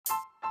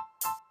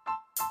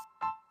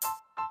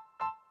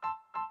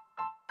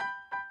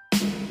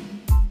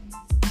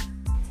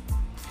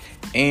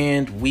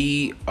And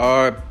we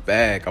are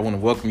back. I want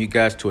to welcome you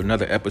guys to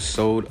another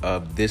episode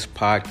of this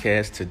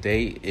podcast.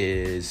 Today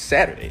is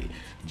Saturday,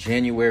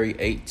 January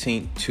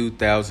 18th,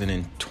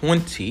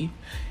 2020.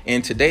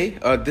 And today,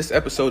 this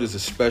episode is a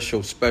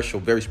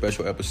very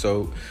special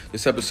episode.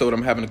 This episode,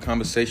 I'm having a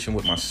conversation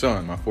with my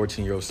son, my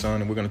 14-year-old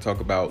son, and we're going to talk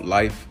about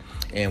life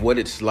and what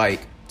it's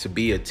like to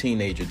be a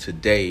teenager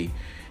today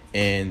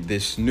in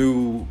this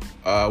new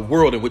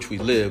world in which we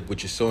live,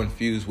 which is so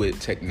infused with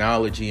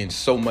technology and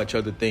so much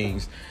other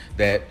things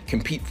that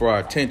compete for our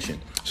attention.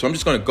 So I'm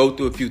just going to go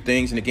through a few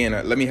things. And again,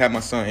 let me have my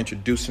son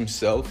introduce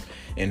himself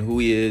and who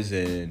he is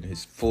and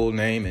his full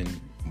name and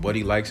what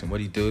he likes and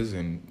what he does.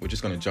 And we're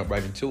just going to jump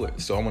right into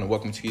it. So I want to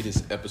welcome to you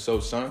this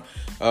episode, son.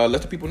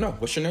 Let the people know.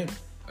 What's your name?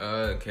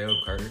 Caleb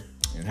Carter.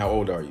 And how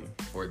old are you?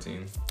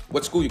 14.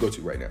 What school you go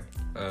to right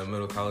now?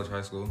 Middle college,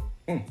 high school.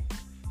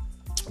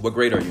 What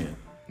grade are you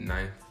in?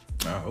 9th.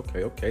 Oh,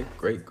 okay.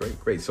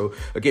 Great. So,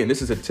 again,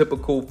 this is a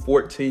typical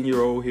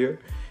 14-year-old here,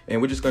 and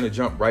we're just going to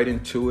jump right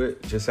into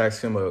it. Just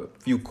ask him a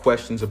few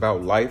questions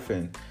about life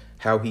and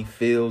how he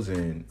feels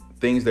and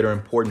things that are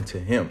important to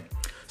him.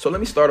 So let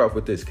me start off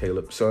with this,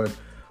 Caleb. Son,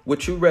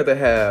 would you rather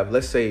have,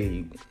 let's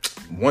say,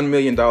 $1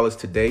 million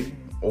today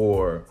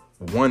or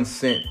 1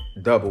 cent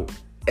double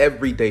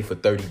every day for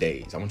 30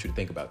 days? I want you to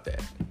think about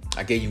that.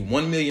 I gave you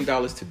 $1 million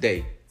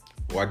today.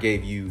 Or I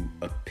gave you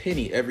a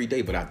penny every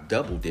day, but I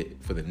doubled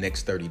it for the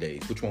next 30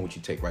 days. Which one would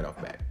you take right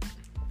off bat?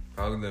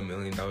 Probably the $1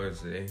 million a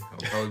day. I'll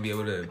probably be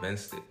able to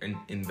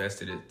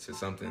invest it to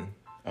something.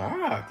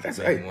 That's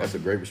a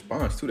great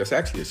response too. That's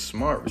actually a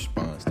smart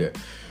response there.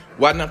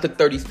 Why not the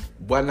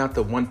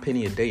 1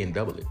 penny a day and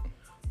double it?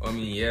 Well, I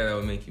mean, yeah, that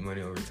would make you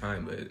money over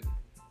time, but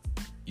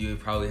you would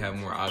probably have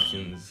more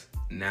options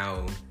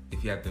now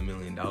if you have the $1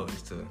 million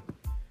to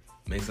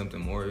make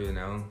something more of it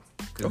now.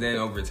 Because then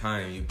over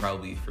time, you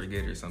probably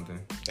forget or something.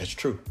 That's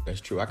true.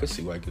 I could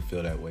see why you could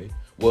feel that way.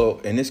 Well,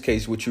 in this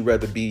case, would you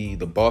rather be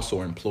the boss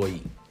or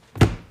employee?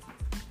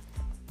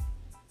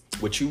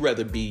 Would you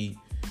rather be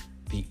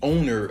the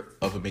owner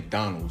of a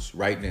McDonald's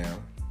right now?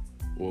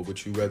 Or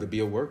would you rather be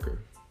a worker?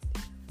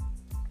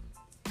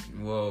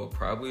 Well,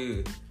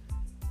 probably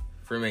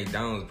for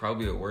McDonald's,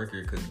 probably a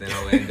worker, because then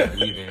I'll end up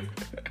leaving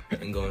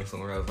and going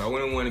somewhere else. I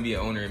wouldn't want to be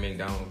an owner in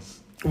McDonald's.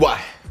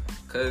 Why?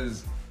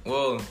 Because,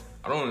 well,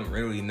 I don't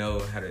really know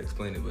how to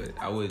explain it, but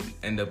I would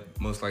end up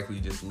most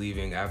likely just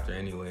leaving after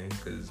anyway,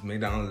 because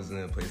McDonald's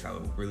isn't a place I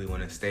would really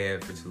want to stay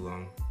at for too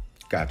long.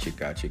 Gotcha.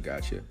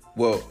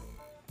 Well,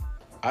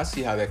 I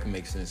see how that can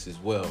make sense as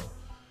well.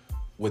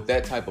 With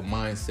that type of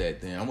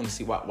mindset, then I want to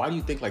see why do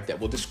you think like that?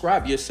 Well,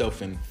 describe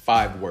yourself in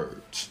 5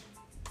 words.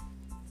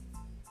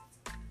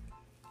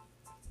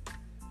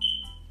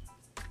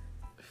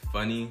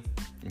 Funny.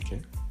 Okay.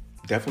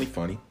 Definitely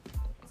funny.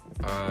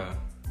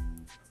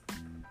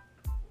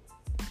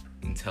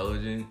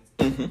 Intelligent.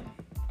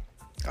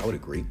 I would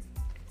agree.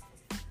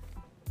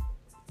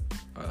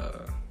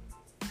 I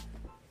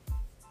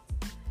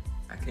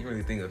can't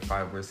really think of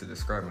 5 words to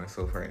describe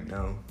myself right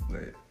now,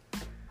 but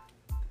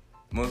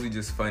mostly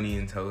just funny,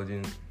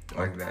 intelligent,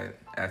 like that,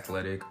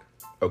 athletic.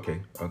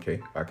 Okay,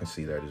 I can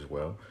see that as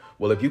well.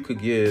 Well, if you could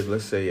give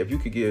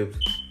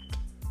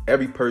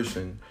every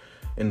person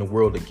in the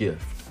world a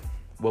gift,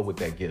 what would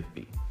that gift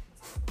be?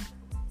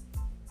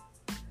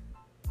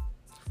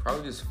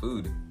 Probably just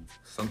food.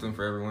 Something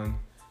for everyone.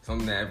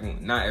 Something that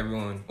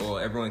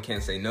everyone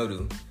can't say no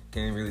to.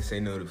 Can't really say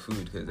no to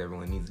food because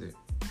everyone needs it.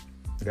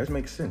 That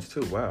makes sense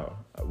too. Wow.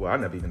 Well, I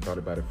never even thought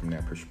about it from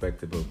that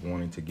perspective of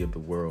wanting to give the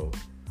world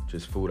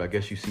just food. I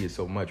guess you see it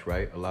so much,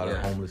 right? A lot of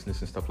homelessness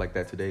and stuff like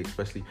that today,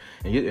 especially.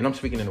 And I'm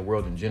speaking in the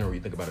world in general.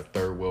 You think about a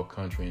third world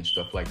country and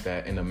stuff like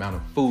that, and the amount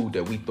of food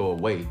that we throw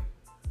away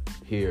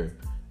here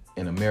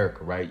in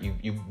America, right?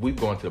 We've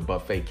gone to the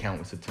buffet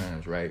countless of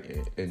times,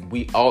 right? And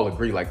we all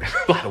agree, like, there's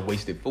a lot of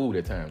wasted food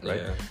at times, right?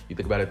 Yeah. You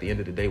think about it, at the end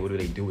of the day, what do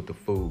they do with the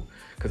food?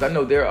 Because I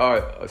know there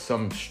are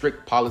some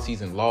strict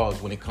policies and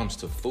laws when it comes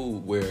to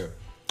food where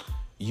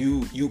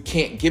you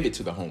can't give it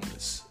to the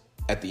homeless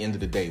at the end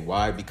of the day.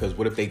 Why? Because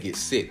what if they get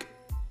sick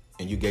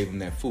and you gave them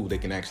that food? They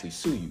can actually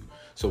sue you.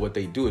 So what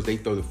they do is they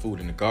throw the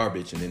food in the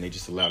garbage and then they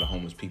just allow the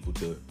homeless people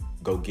to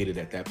go get it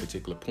at that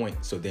particular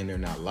point. So then they're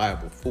not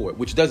liable for it,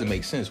 which doesn't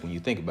make sense when you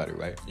think about it,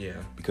 right? Yeah.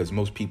 Because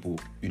most people,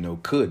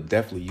 could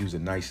definitely use a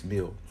nice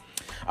meal.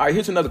 All right,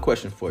 here's another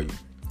question for you.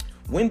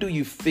 When do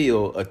you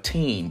feel a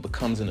teen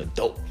becomes an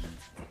adult?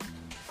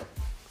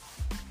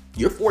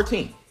 You're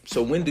 14.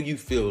 So when do you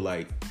feel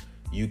like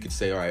you could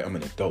say, all right, I'm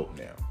an adult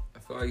now? I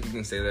feel like you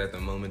can say that at the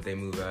moment they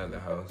move out of the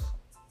house.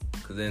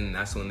 Because then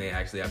that's when they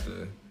actually have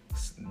to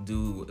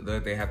do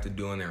what they have to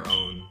do on their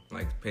own,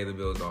 like pay the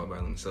bills all by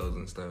themselves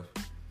and stuff.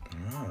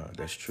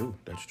 That's true.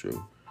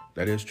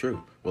 That is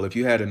true. Well, if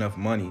you had enough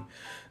money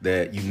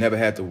that you never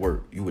had to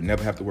work, you would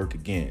never have to work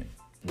again,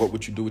 what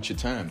would you do with your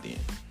time then?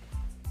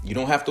 You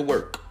don't have to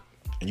work,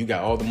 and you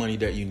got all the money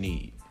that you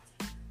need.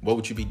 What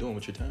would you be doing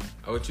with your time?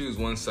 I would choose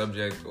one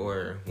subject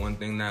or one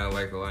thing that I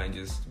like a lot and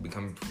just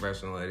become a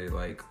professional at it,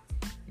 like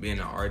being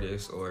an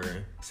artist or,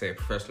 say, a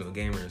professional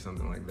gamer or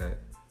something like that.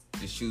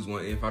 just choose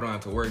one. If I don't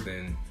have to work,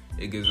 then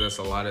it gives us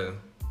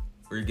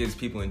it gives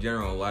people in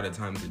general a lot of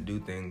time to do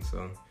things.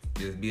 So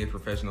just be a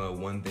professional at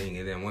one thing,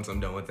 and then once I'm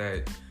done with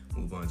that,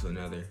 move on to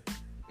another.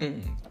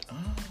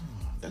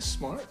 That's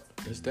smart.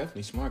 That's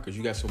definitely smart because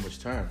you got so much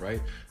time,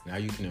 right? Now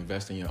you can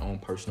invest in your own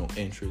personal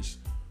interests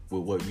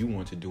with what you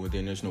want to do, and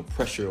then there's no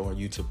pressure on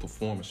you to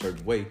perform a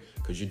certain way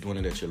because you're doing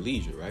it at your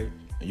leisure, right?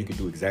 And you can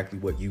do exactly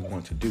what you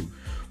want to do.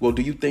 Well,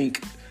 do you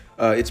think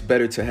it's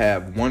better to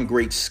have one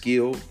great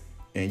skill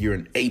and you're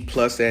an A+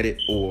 at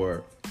it,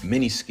 or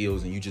many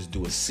skills and you just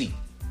do a C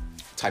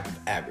type of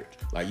average?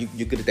 Like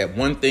you're good at that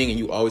one thing and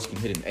you always can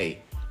hit an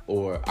A.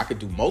 Or I could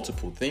do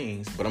multiple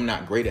things, but I'm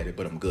not great at it,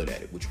 but I'm good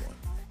at it. Which one?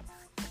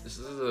 This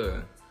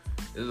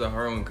is a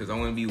hard one because I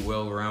want to be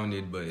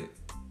well-rounded, but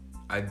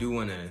I do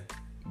want to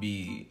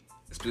be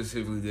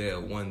specifically good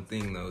at one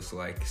thing though. So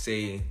like,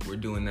 say we're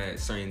doing that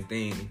certain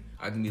thing,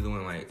 I can be the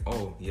one like,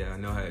 oh yeah, I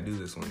know how to do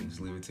this one.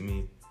 Just leave it to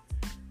me.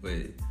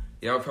 But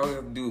yeah, I'll probably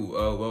have to do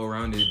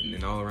well-rounded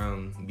and all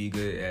around be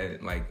good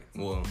at, like,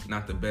 well,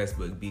 not the best,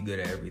 but be good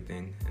at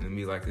everything, and then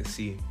be like a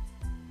C.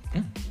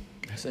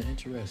 That's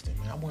interesting,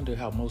 man. I wonder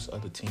how most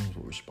other teams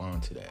will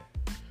respond to that,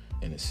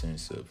 in a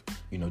sense of,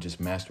 just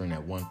mastering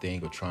that one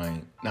thing,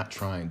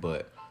 or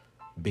but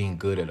being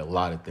good at a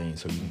lot of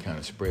things, so you can kind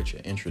of spread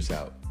your interests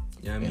out.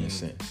 Yeah, in a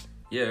sense.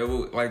 Yeah,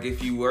 like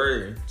if you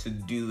were to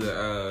do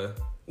the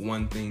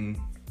one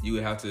thing, you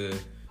would have to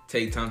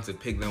take time to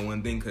pick that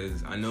one thing,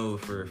 because I know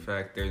for a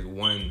fact there's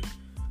one,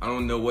 I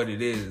don't know what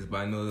it is,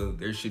 but I know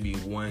there should be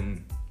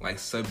one like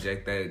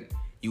subject that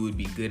you would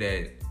be good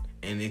at,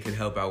 and it could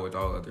help out with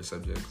all other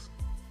subjects.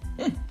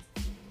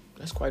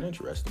 That's quite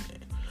interesting, man.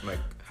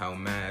 Like how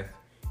math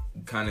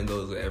kind of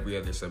goes with every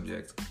other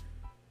subject.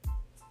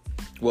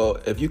 Well,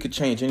 if you could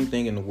change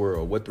anything in the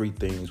world, what 3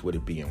 things would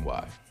it be and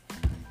why?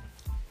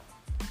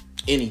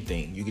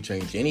 Anything. You could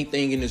change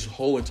anything in this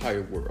whole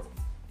entire world.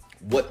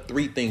 What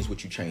 3 things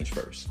would you change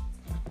first?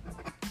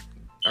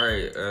 All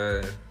right.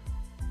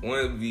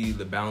 One would be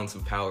the balance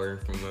of power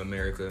from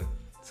America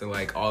to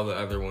like all the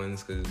other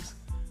ones, because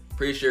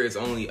pretty sure it's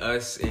only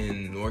us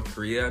in North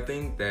Korea, I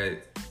think,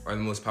 that are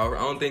the most powerful.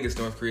 I don't think it's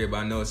North Korea, but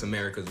I know it's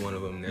America's one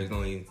of them. There's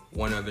only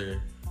one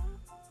other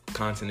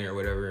continent or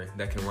whatever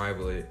that can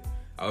rival it.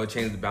 I would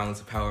change the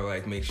balance of power,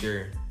 like make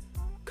sure,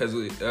 because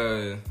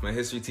my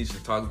history teacher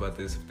talked about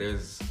this. If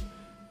there's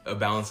a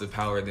balance of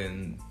power,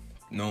 then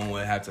no one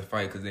would have to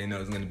fight because they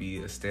know it's going to be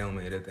a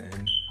stalemate at the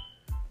end.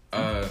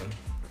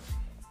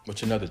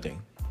 What's another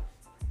thing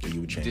that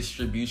you would change?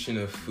 Distribution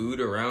of food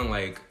around.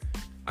 Like,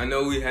 I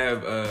know we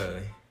have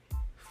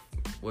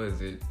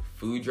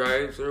food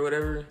drives or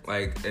whatever,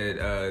 like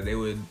at they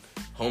would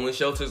homeless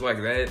shelters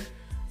like that.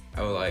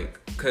 I would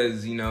like,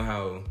 because you know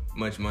how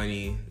much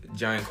money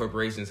giant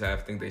corporations have,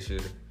 I think they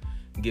should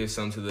give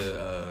some to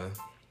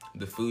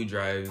the food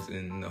drives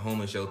and the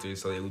homeless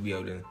shelters, so they would be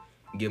able to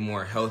get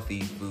more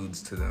healthy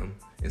foods to them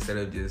instead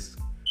of just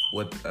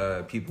what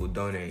people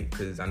donate,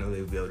 because I know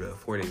they would be able to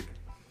afford it.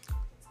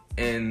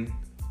 And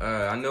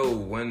I know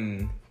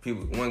one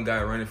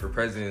guy running for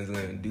president is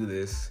going to do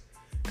this.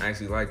 I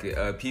actually like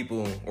it.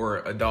 People or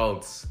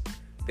adults,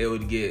 they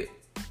would get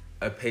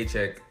a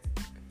paycheck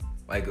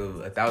like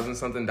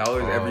 $1,000-something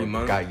every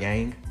month. Guy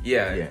Yang?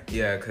 Yeah.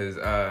 Because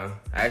I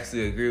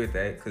actually agree with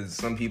that, because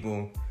some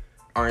people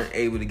aren't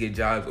able to get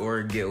jobs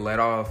or get let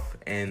off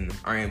and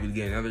aren't able to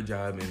get another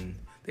job, and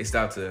they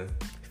stop to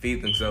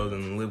feed themselves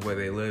and live where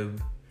they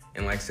live,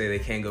 and like say they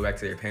can't go back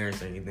to their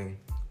parents or anything.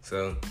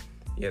 So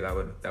yeah,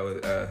 those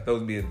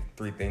would be the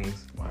 3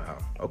 things. Wow.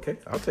 Okay,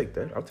 I'll take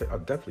that. I'll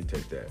definitely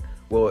take that.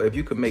 Well, if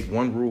you could make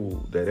one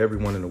rule that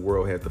everyone in the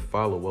world had to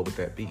follow, what would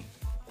that be?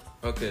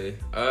 Okay.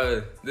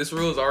 This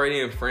rule is already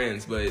in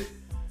France, but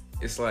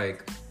it's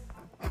like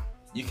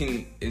you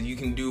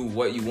can do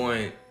what you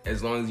want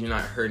as long as you're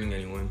not hurting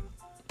anyone.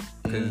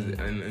 Because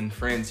in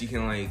France, you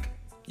can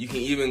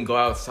even go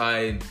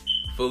outside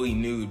fully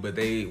nude, but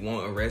they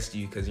won't arrest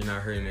you because you're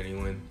not hurting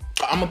anyone.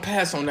 I'm gonna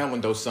pass on that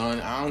one though, son.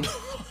 I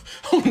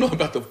don't know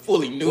about the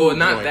fully nude. Well,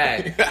 not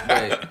that,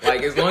 but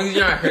like as long as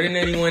you're not hurting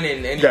anyone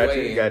in any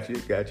way.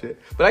 Gotcha.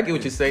 But I get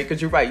what you're saying,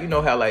 because you're right. You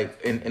know how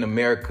like in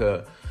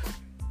America,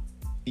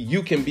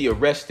 you can be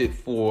arrested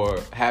for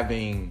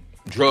having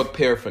drug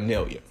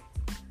paraphernalia,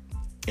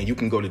 and you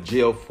can go to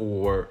jail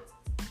for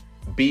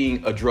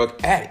being a drug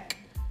addict.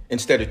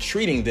 Instead of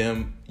treating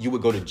them, you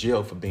would go to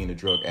jail for being a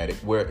drug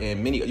addict. Where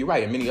in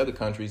many other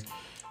countries,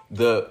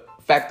 the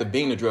fact of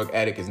being a drug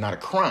addict is not a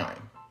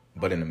crime.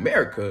 But in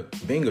America,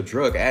 being a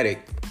drug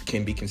addict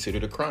can be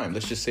considered a crime.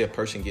 Let's just say a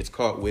person gets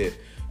caught with,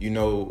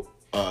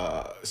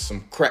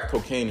 some crack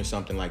cocaine or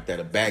something like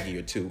that, a baggie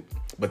or 2.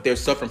 But they're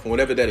suffering from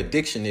whatever that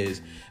addiction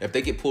is. If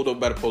they get pulled over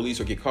by the police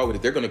or get caught with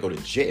it, they're going to go to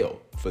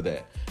jail for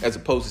that. As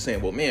opposed to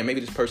saying, well, man, maybe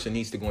this person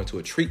needs to go into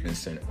a treatment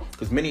center.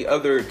 Because many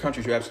other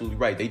countries, you're absolutely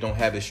right, they don't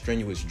have as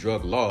strenuous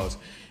drug laws.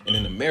 And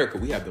in America,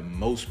 we have the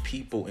most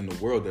people in the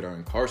world that are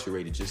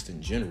incarcerated just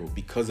in general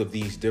because of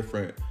these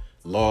different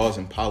laws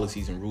and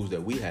policies and rules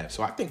that we have.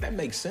 So I think that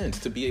makes sense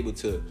to be able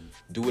to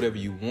do whatever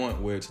you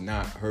want where it's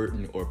not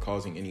hurting or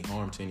causing any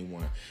harm to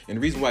anyone. And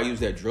the reason why I use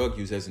that drug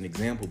use as an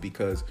example,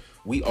 because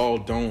we all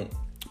don't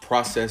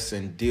process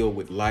and deal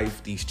with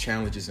life, these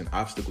challenges and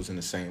obstacles in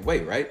the same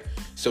way, right?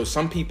 So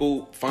some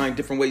people find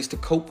different ways to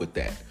cope with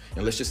that.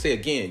 And let's just say,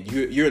 again,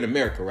 you're in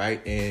America,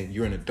 right? And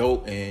you're an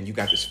adult and you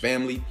got this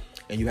family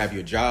and you have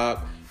your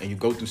job and you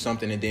go through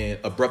something and then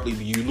abruptly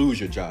you lose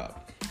your job.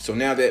 So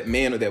now that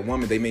man or that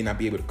woman, they may not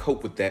be able to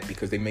cope with that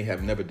because they may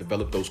have never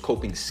developed those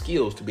coping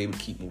skills to be able to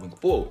keep moving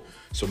forward.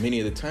 So many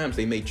of the times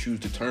they may choose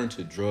to turn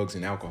to drugs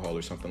and alcohol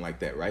or something like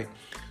that, right?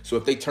 So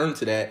if they turn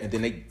to that and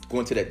then they go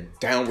into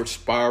that downward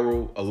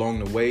spiral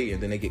along the way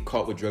and then they get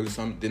caught with drugs or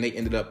something, then they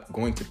ended up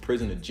going to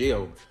prison or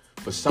jail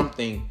for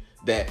something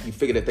that you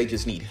figure that they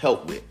just need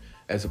help with,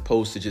 as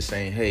opposed to just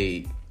saying,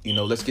 hey,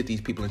 let's get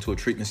these people into a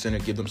treatment center,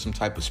 give them some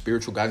type of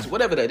spiritual guidance,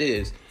 whatever that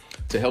is,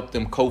 to help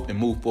them cope and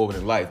move forward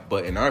in life.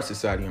 But in our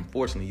society,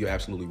 unfortunately, you're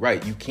absolutely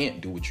right. You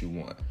can't do what you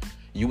want.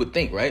 You would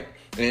think, right?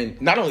 And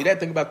not only that,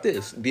 think about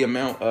this, the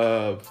amount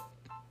of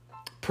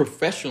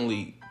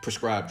professionally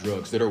prescribed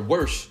drugs that are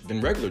worse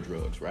than regular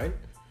drugs, right?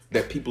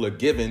 That people are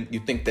given. You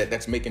think that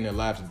that's making their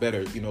lives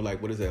better,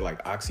 like, what is that,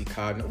 like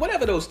Oxycontin,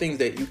 whatever those things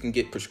that you can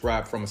get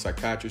prescribed from a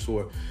psychiatrist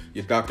or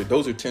your doctor,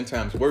 those are 10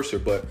 times worse,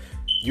 but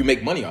you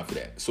make money off of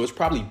that. So it's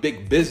probably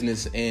big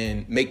business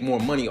and make more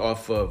money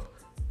off of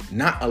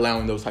not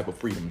allowing those type of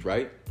freedoms,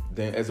 right?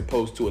 Than as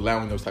opposed to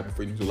allowing those type of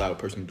freedoms to allow a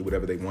person to do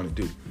whatever they want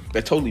to do.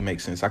 That totally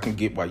makes sense. I can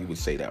get why you would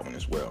say that one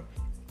as well.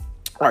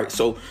 All right,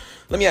 so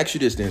let me ask you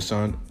this then,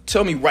 son.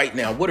 Tell me right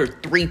now, what are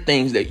 3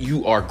 things that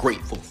you are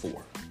grateful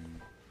for?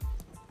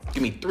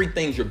 Give me 3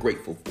 things you're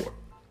grateful for.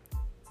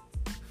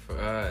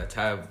 To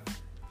have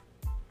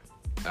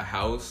a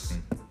house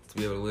to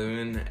be able to live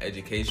in,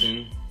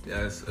 education,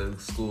 that's a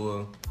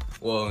school.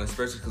 Well,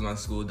 especially because my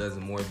school does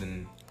more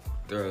than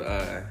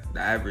the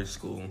average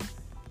school.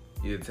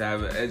 You have to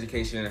have an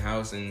education in a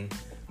house and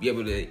be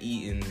able to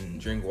eat and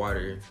drink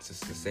water to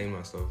sustain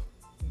myself.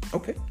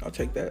 Okay, I'll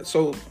take that.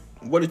 So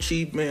what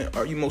achievement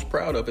are you most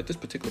proud of at this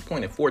particular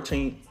point? At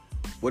 14,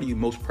 what are you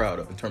most proud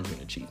of in terms of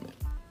an achievement?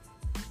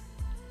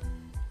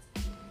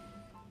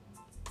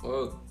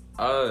 Well,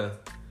 I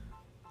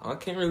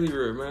can't really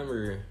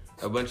remember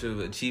a bunch of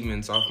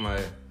achievements off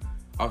the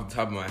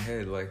top of my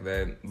head like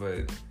that,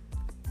 but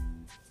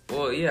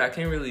well, yeah, I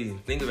can't really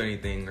think of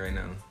anything right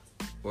now.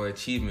 Or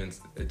achievement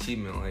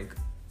like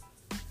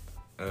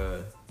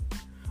well,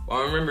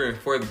 I remember in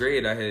 4th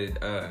grade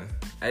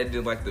I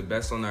did like the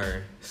best on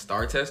our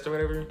STAR test or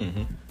whatever.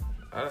 Mm-hmm.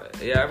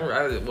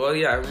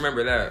 I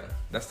remember that.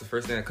 That's the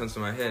first thing that comes to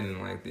my head,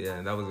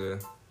 and that was a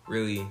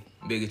really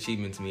big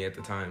achievement to me at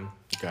the time.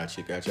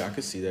 Gotcha. I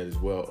could see that as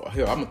well.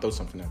 Here, I'm gonna throw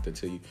something out there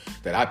to you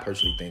that I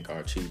personally think are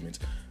achievements.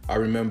 I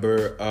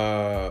remember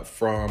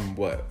from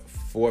 4th,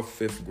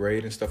 5th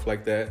grade and stuff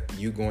like that,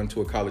 you going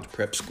to a college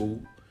prep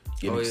school,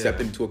 getting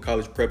accepted into a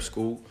college prep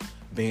school,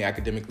 being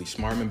academically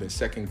smart. I remember in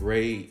 2nd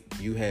grade,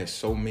 you had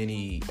so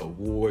many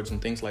awards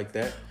and things like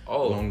that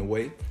along the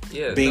way.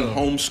 Yeah. Being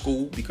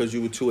homeschooled because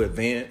you were too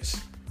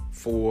advanced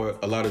for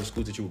a lot of the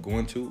schools that you were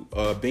going to.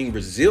 Being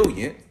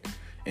resilient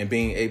and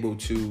being able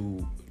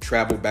to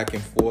travel back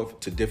and forth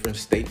to different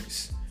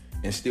states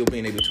and still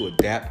being able to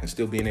adapt and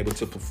still being able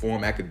to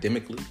perform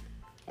academically.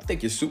 I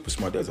think you're super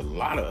smart. There's a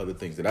lot of other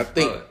things that I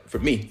think, for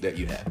me, that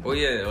you have. Well,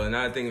 yeah. Well,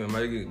 now I think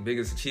my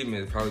biggest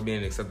achievement is probably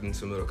being accepted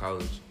into middle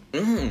college.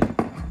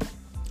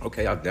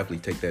 Okay, I'll definitely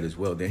take that as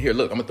well. Then here,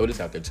 look, I'm going to throw this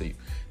out there to you.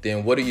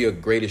 Then what are your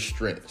greatest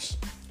strengths?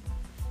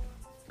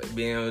 Like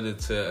being able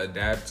to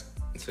adapt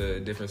to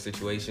different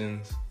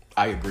situations.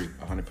 I agree.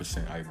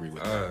 100%. I agree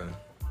with that.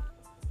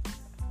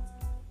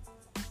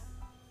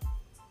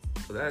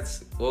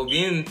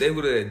 Being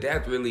able to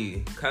adapt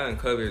really kind of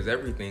covers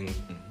everything,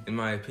 in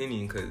my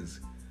opinion, because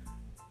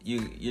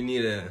you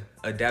need to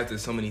adapt to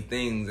so many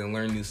things and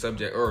learn new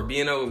subjects, or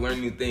being able to learn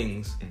new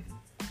things.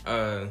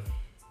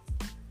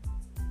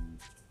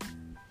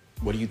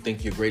 What do you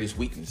think your greatest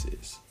weakness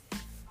is?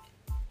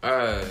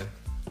 Okay,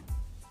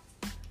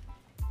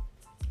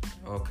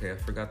 I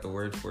forgot the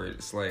word for it.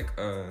 It's like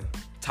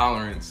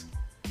tolerance.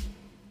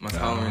 My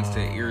tolerance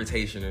to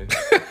irritation.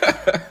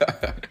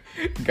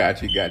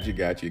 Got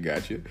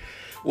you.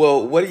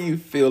 Well, what do you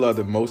feel are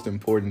the most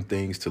important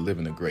things to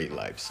living a great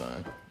life,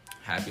 son?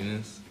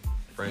 Happiness,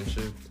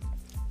 friendship.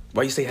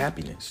 Why you say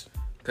happiness?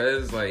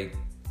 Cause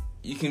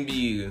you can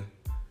be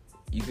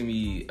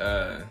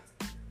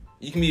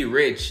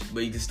rich,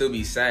 but you can still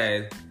be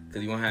sad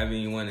because you won't have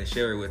anyone to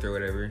share it with or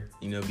whatever.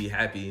 Be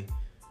happy,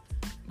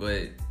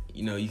 but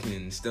you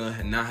can still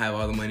not have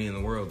all the money in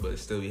the world, but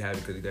still be happy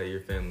because you got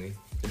your family.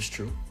 That's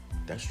true.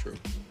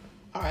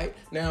 All right.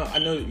 Now, I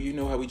know you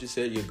know how we just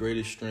said your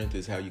greatest strength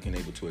is how you can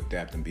able to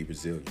adapt and be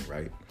resilient,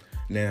 right?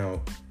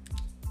 Now,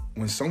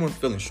 when someone's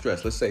feeling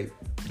stressed, let's say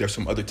there's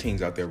some other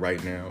teens out there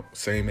right now,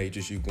 same age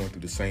as you, going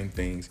through the same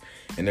things,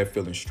 and they're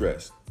feeling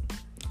stressed.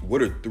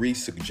 What are 3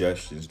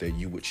 suggestions that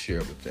you would share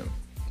with them?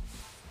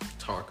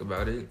 Talk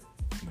about it.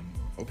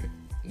 Okay.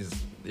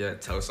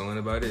 just tell someone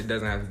about it. It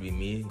doesn't have to be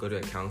me. Go to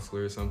a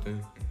counselor or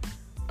something.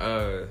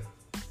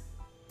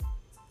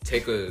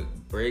 Take a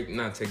break.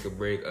 Not take a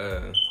break.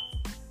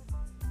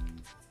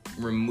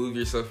 Remove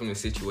yourself from the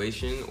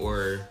situation,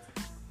 or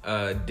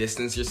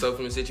distance yourself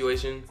from the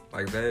situation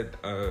like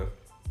that.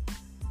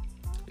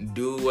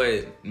 Do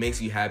what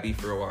makes you happy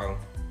for a while.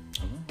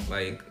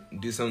 Like,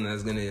 do something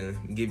that's gonna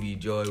give you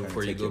joy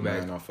before you go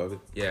back. Off of it.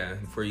 Yeah,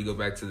 before you go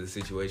back to the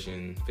situation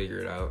and figure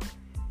it out.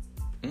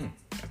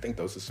 I think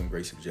those are some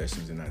great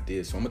suggestions and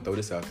ideas. So I'm gonna throw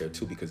this out there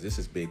too, because this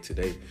is big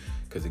today.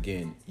 Because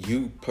again,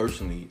 you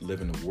personally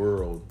live in a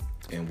world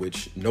in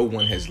which no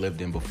one has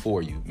lived in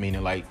before you.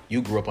 Meaning, like,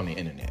 you grew up on the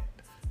internet,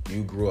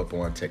 you grew up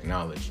on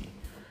technology.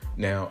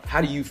 Now,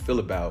 how do you feel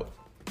about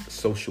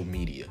social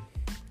media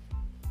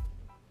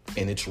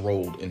and its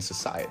role in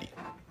society?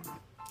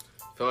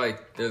 I feel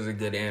like there's a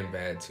good and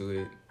bad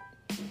to it.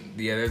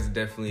 Yeah, there's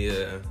definitely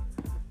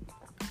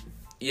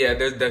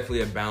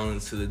a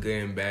balance to the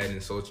good and bad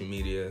in social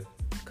media.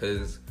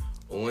 Because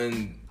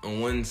on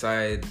one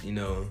side, you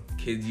know,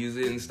 kids use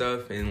it and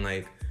stuff, and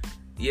like,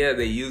 yeah,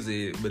 they use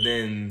it, but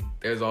then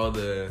there's all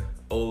the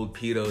old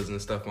pedos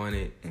and stuff on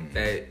it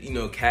that, you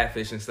know,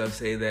 catfish and stuff,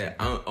 say that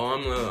I'm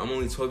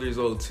only 12 years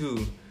old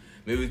too.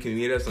 Maybe we can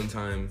meet up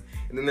sometime.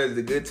 And then there's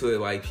the good to it,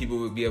 like, people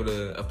would be able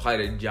to apply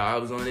to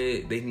jobs on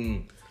it. They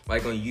can,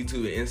 like, on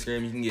YouTube and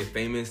Instagram, you can get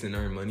famous and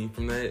earn money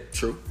from that.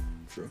 True.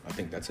 I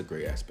think that's a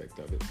great aspect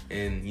of it.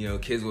 And, you know,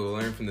 kids will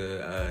learn from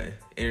the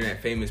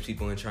internet famous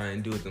people and try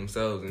and do it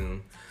themselves.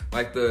 And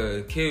like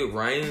the kid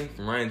Ryan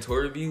from Ryan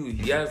Toy Review,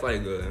 he has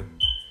like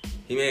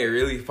he made it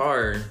really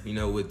far, you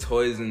know, with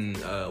toys and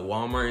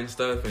Walmart and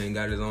stuff, and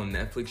got his own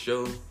Netflix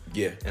show.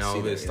 Yeah. And all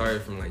of it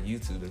started from like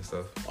YouTube and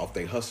stuff. Off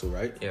they hustle,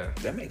 right? Yeah.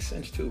 That makes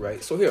sense too,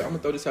 right? So here, I'm gonna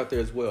throw this out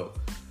there as well.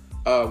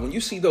 When you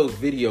see those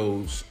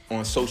videos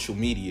on social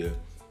media,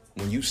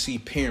 when you see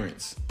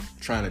parents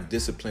trying to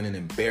discipline and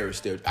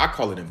embarrass I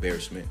call it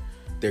embarrassment,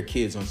 their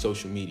kids on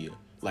social media,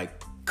 like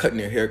cutting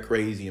their hair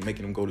crazy and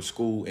making them go to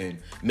school and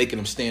making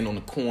them stand on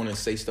the corner and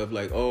say stuff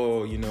like,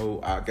 oh, you know,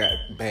 I got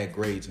bad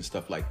grades and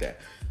stuff like that.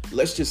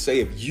 Let's just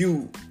say if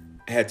you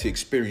had to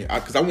experience,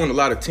 because I want a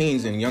lot of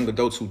teens and young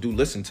adults who do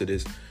listen to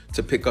this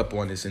to pick up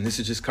on this, and this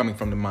is just coming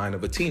from the mind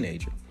of a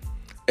teenager.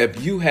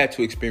 If you had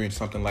to experience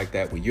something like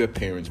that with your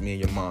parents, me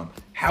and your mom,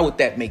 how would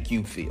that make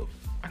you feel?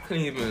 I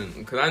couldn't even,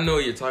 because I know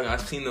what you're talking,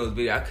 I've seen those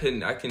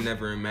videos. I can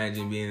never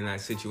imagine being in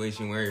that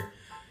situation where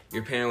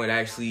your parent would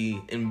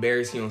actually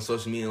embarrass you on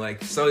social media.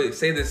 Like, so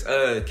say this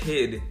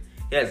kid,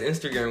 he has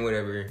Instagram or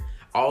whatever,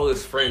 all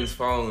his friends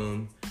follow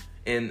him,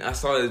 and I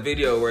saw this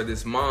video where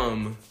this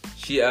mom,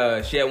 she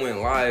had went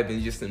live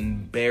and just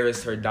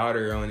embarrassed her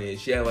daughter on it.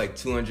 She had like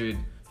 200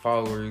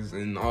 followers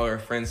and all her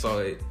friends saw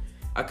it.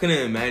 I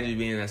couldn't imagine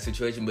being in that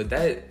situation, but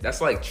that's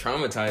like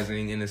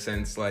traumatizing in a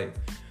sense, like,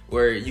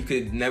 where you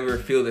could never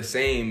feel the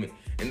same.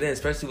 And then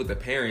especially with the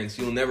parents,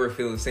 you'll never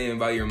feel the same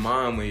about your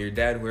mom or your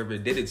dad, whoever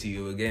did it to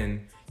you.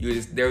 Again,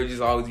 there would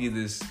just always be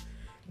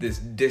this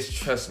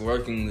distrust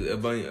lurking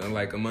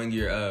among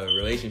your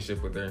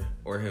relationship with her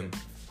or him.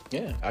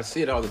 Yeah, I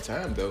see it all the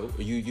time though.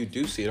 You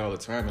do see it all the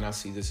time, and I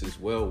see this as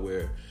well,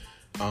 where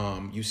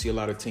you see a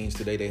lot of teens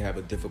today, they have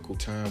a difficult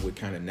time with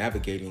kind of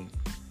navigating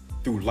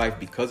through life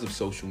because of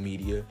social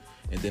media.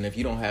 And then if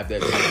you don't have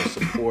that type of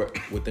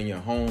support within your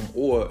home,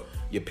 or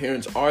your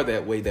parents are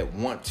that way, that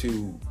want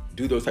to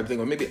do those type of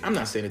things, or maybe, I'm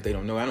not saying that they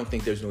don't know, I don't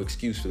think there's no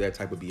excuse for that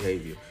type of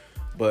behavior,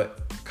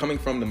 but coming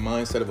from the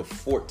mindset of a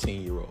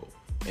 14-year-old,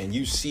 and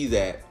you see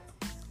that,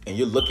 and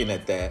you're looking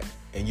at that,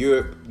 and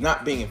you're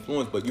not being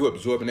influenced, but you're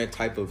absorbing that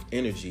type of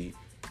energy,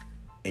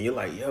 and you're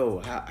like, yo,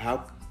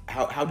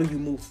 how do you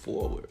move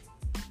forward?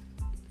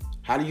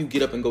 How do you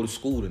get up and go to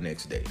school the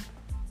next day?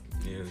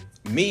 Yeah.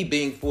 Me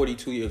being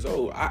 42 years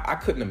old, I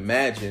couldn't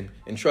imagine,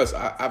 and trust,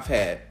 I've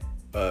had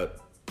a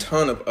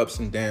ton of ups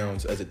and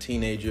downs as a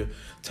teenager,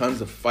 tons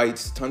of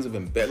fights, tons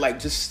of like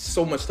just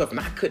so much stuff, and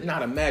I could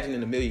not imagine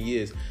in a million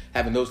years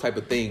having those type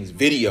of things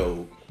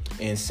videoed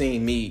and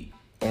seeing me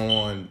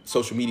on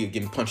social media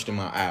getting punched in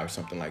my eye or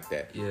something like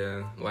that.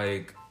 Yeah,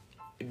 like,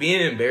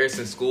 being embarrassed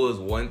in school is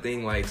one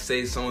thing. Like,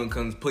 say someone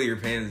comes, put your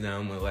pants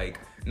down, but like,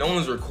 no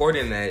one's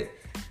recording that.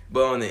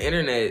 But on the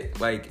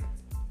internet, like,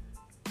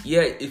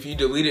 yeah, if you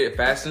delete it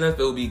fast enough,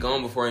 it'll be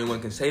gone before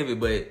anyone can save it.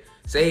 But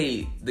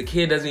say the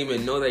kid doesn't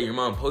even know that your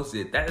mom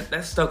posted it,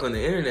 that's stuck on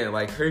the internet.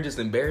 Like, her just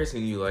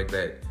embarrassing you like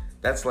that,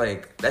 that's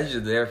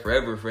just there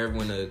forever for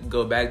everyone to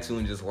go back to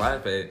and just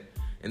laugh at.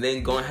 And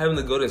then having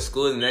to go to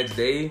school the next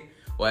day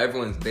while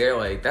everyone's there,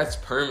 like, that's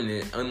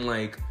permanent.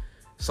 Unlike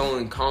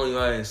someone calling you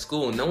out in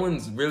school, no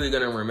one's really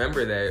gonna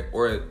remember that,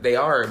 or they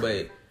are,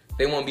 but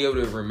they won't be able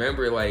to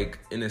remember, like,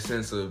 in a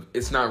sense of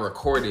it's not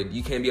recorded.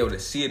 You can't be able to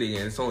see it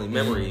again. It's only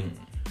memory.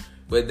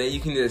 But then you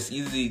can just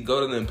easily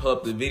go to them and pull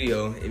up the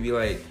video and be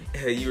like,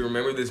 hey, you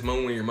remember this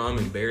moment when your mom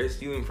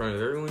embarrassed you in front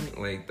of everyone?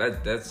 Like,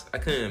 that's I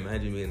couldn't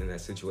imagine being in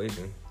that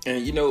situation.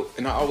 And, you know,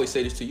 and I always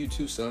say this to you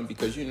too, son,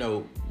 because, you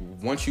know,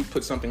 once you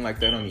put something like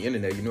that on the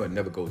internet, you know it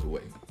never goes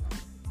away.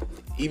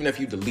 even if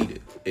you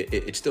delete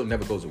it still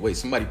never goes away.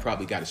 Somebody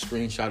probably got a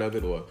screenshot of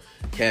it or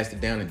cast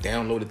it down and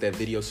downloaded that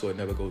video, so it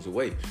never goes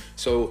away.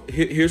 So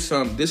here's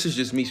this is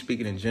just me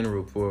speaking in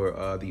general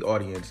for the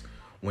audience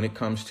when it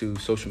comes to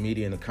social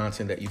media and the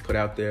content that you put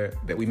out there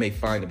that we may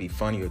find to be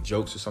funny or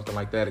jokes or something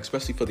like that,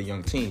 especially for the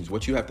young teens.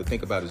 What you have to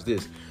think about is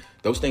this.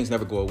 Those things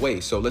never go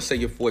away. So let's say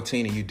you're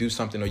 14 and you do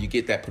something or you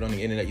get that put on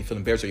the internet, you feel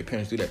embarrassed or your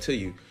parents do that to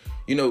you.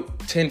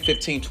 10,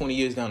 15, 20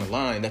 years down the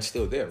line, that's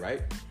still there,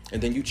 right?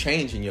 And then you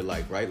change in your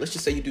life, right? Let's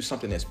just say you do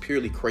something that's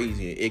purely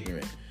crazy and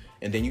ignorant.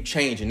 And then you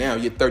change and now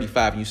you're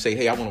 35 and you say,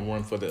 hey, I want to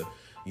run for the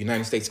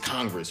United States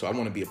Congress, or I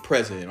want to be a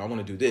president, or I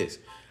want to do this.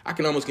 I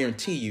can almost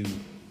guarantee you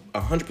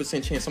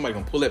 100% chance somebody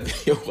gonna pull that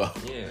video up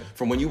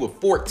from when you were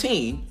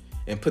 14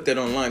 and put that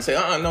online and say,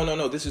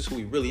 no, this is who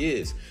he really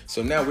is.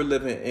 So now we're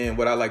living in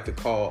what I like to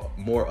call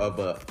more of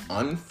a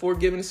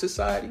unforgiving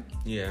society.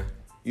 Yeah.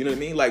 You know what I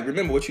mean? Like,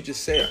 remember what you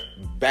just said.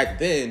 Back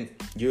then,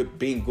 you're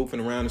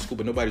goofing around in school,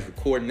 but nobody's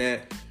recording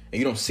that, and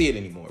you don't see it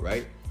anymore,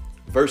 right?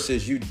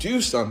 Versus you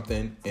do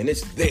something, and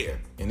it's there,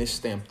 and it's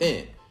stamped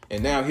in.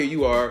 And now here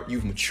you are,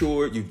 you've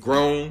matured, you've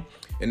grown,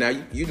 and now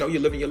you're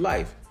living your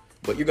life.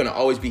 But you're going to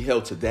always be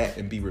held to that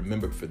and be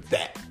remembered for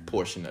that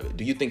portion of it.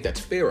 Do you think that's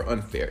fair or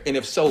unfair? And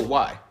if so,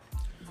 why?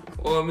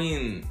 Well, I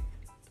mean,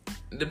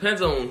 it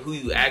depends on who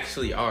you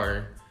actually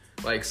are.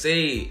 Like,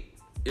 say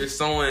you're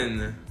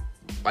someone,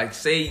 like,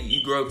 say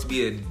you grow up to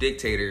be a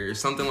dictator or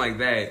something like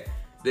that,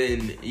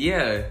 then,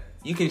 yeah,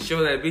 you can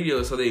show that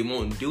video so they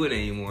won't do it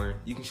anymore.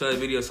 You can show that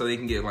video so they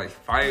can get, like,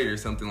 fired or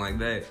something like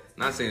that.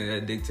 Not saying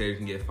that dictator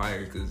can get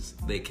fired, because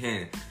they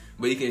can.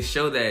 But you can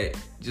show that,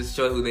 just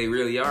show who they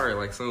really are,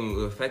 like someone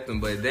will affect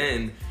them. But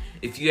then,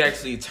 if you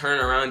actually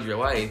turn around your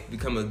life,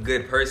 become a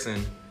good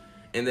person,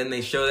 and then they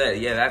show that,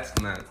 yeah,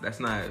 that's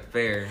not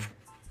fair.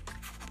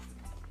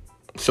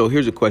 So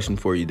here's a question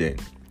for you then.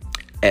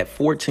 At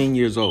 14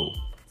 years old,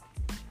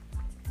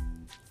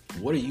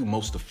 what are you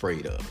most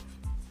afraid of?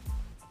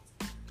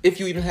 If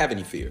you even have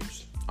any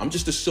fears. I'm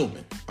just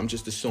assuming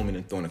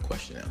and throwing a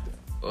question out there.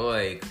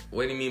 Like,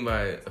 what do you mean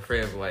by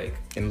afraid of, like,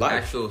 in life?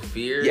 Actual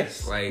fears?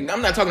 Yes. Like,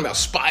 I'm not talking about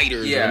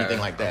spiders or anything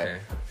like that. Okay.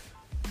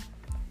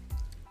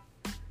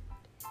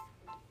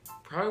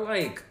 Probably,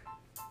 like,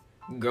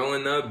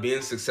 growing up,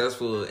 being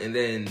successful, and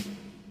then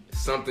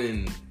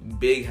something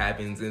big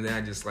happens, and then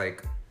I just,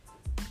 like,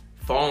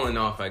 falling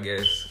off, I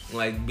guess.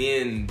 Like,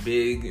 being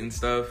big and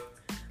stuff.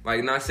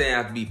 Like, not saying I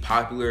have to be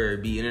popular or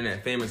be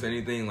internet famous or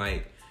anything,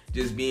 like,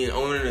 just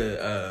owning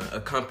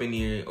a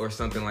company or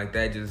something like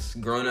that,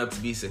 just growing up to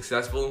be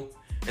successful,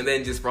 and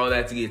then just for all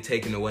that to get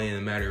taken away in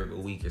a matter of a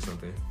week or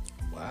something.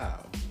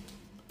 Wow.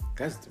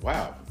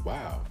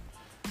 Wow.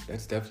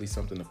 That's definitely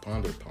something to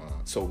ponder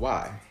upon. So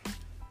why?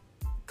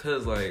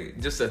 Because, like,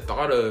 just the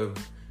thought of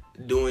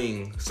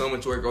doing so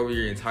much work over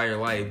your entire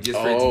life just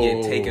for it to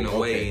get taken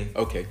away.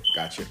 Okay,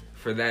 gotcha.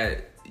 For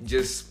that,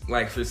 just,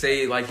 like, for,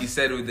 say, like you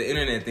said with the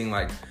internet thing,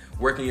 like,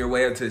 working your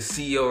way up to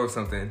CEO or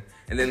something,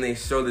 and then they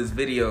show this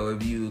video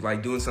of you,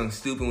 like, doing something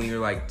stupid when you're,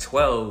 like,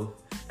 12,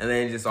 and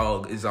then it's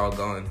all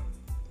gone.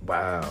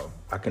 Wow.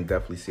 I can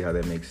definitely see how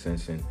that makes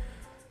sense, and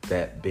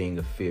that being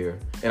a fear.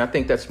 And I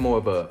think that's more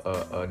of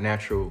a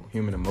natural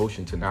human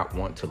emotion to not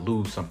want to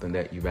lose something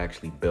that you've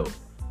actually built.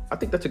 I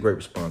think that's a great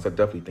response. I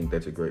definitely think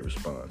that's a great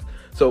response.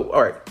 So,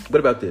 all right, what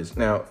about this?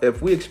 Now,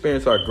 if we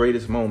experience our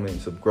greatest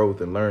moments of growth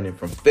and learning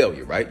from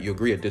failure, right? You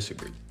agree or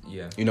disagree?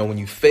 Yeah. When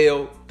you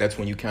fail, that's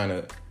when you kind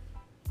of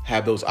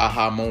have those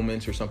aha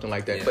moments or something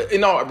like that. Yeah. But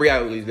in all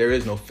reality, there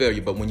is no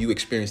failure. But when you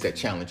experience that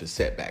challenge or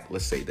setback,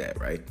 let's say that,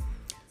 right?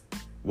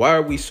 Why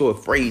are we so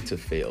afraid to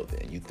fail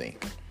then, you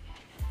think?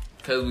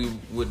 Because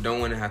we don't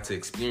want to have to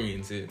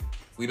experience it.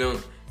 We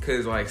don't,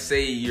 because, like,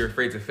 say you're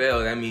afraid to fail,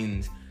 that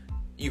means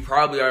you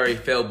probably already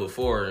failed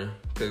before.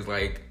 Because,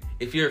 like,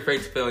 if you're afraid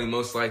to fail, you're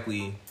most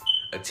likely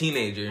a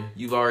teenager.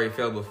 You've already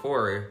failed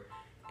before,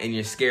 and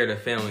you're scared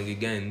of failing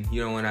again.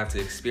 You don't want to have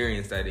to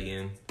experience that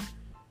again.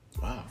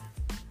 Wow.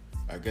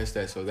 I guess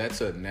that's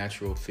a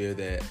natural fear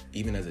that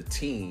even as a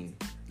teen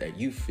that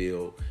you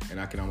feel, and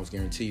I can almost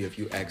guarantee you if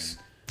you ask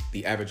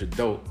the average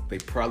adult, they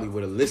probably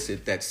would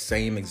elicit that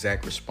same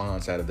exact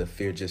response out of the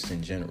fear just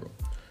in general.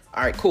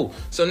 All right, cool.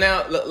 So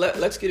now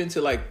let's get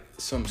into like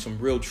some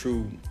real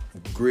true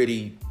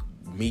gritty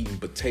meat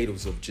and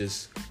potatoes of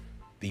just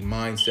the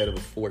mindset of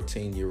a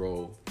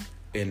 14-year-old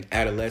in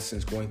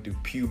adolescence going through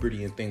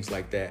puberty and things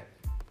like that.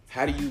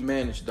 How do you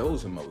manage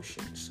those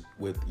emotions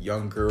with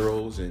young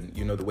girls and,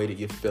 the way that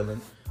you're feeling,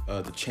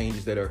 the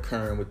changes that are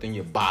occurring within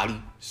your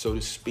body, so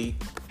to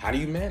speak? How do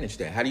you manage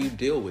that? How do you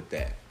deal with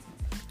that?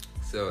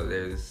 So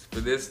there's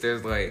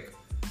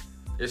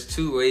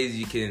two ways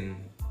you can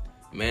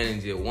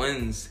manage it.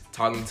 One's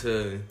talking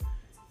to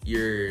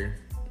your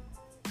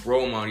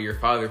role model, your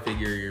father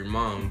figure, your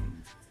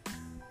mom,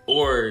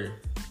 or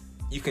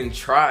you can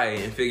try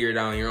and figure it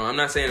out on your own. I'm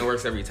not saying it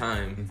works every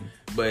time,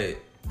 but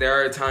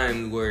there are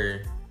times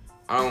where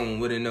I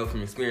wouldn't know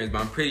from experience,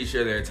 but I'm pretty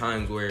sure there are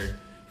times where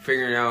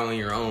figuring it out on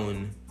your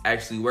own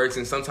actually works,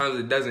 and sometimes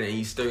it doesn't, and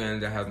you still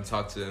end up having to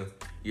talk to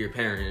your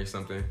parent or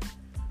something.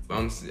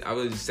 But I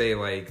would just say,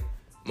 like,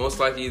 most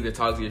likely either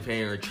talk to your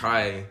parent or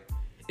try.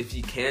 If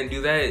you can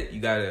do that,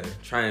 you gotta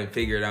try and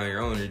figure it out on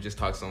your own, or just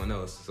talk to someone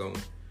else. So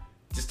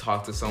just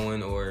talk to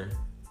someone, or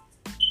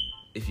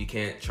if you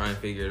can't, try and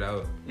figure it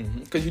out.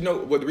 Because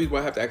the reason why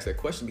I have to ask that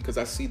question, because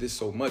I see this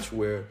so much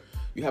where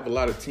you have a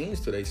lot of teens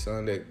today,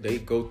 son, that they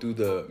go through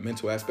the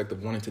mental aspect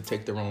of wanting to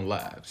take their own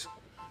lives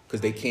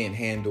because they can't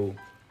handle,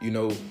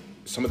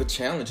 some of the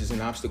challenges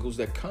and obstacles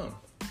that come.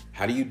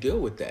 How do you deal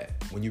with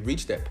that when you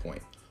reach that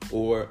point?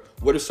 Or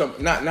what are some,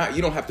 not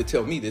you don't have to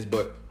tell me this,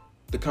 but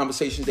the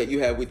conversations that you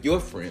have with your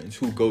friends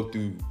who go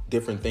through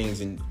different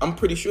things. And I'm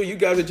pretty sure you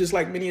guys are just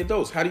like many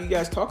adults. How do you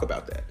guys talk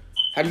about that?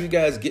 How do you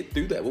guys get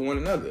through that with one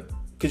another?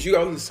 Because you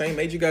all the same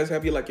age, you guys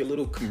have your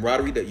little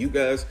camaraderie that you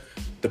guys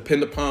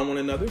depend upon one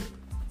another.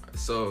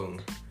 So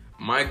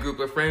my group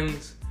of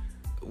friends,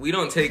 we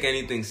don't take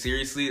anything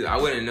seriously. I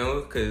wouldn't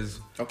know, because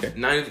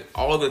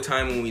all the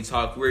time when we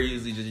talk, we're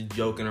usually just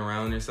joking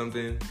around or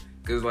something.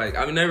 Because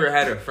I've never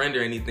had a friend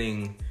or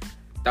anything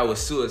that was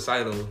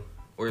suicidal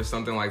or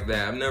something like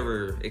that. I've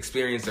never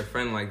experienced a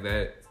friend like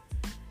that.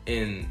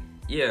 And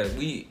yeah,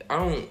 I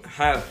don't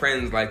have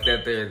friends like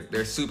that.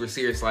 They're super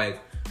serious. I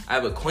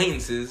have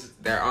acquaintances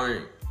that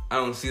I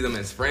don't see them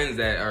as friends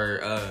that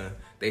are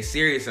they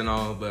serious and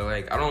all, but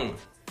I don't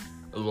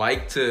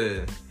like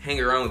to hang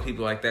around with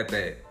people like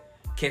that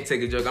can't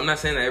take a joke. I'm not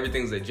saying that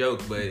everything's a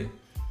joke, but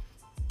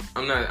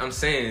I'm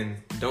saying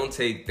don't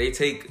take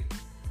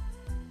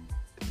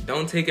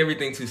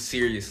everything too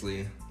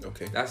seriously.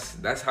 Okay.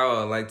 That's how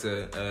I like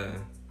to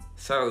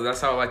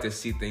that's how I like to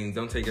see things.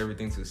 Don't take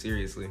everything too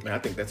seriously. Man, I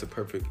think that's a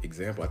perfect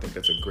example. I think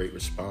that's a great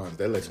response.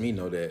 That lets me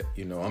know that,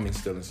 I'm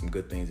instilling some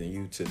good things in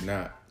you to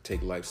not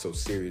take life so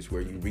serious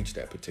where you reach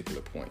that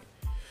particular point.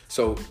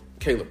 So,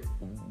 Caleb,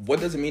 what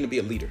does it mean to be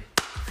a leader?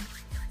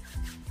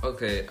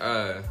 Okay,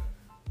 I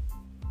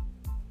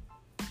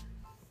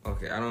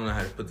don't know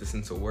how to put this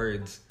into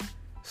words.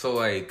 So,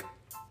 make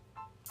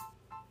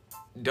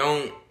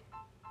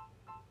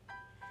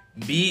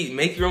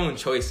your own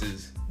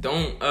choices.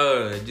 Don't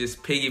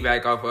just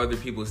piggyback off other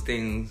people's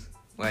things.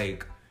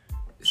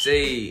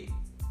 Say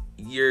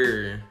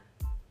you're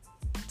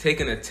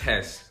taking a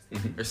test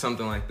or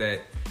something like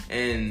that,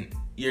 and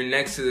you're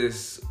next to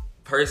this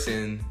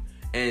person,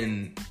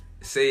 and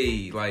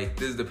say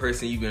this is the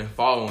person you've been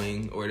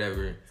following or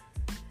whatever,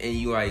 and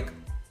you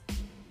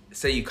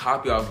say you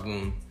copy off of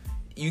them.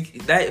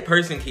 That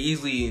person can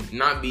easily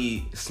not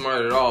be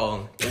smart at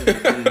all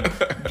and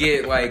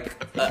get a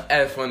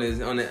F on his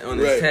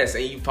test,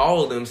 and you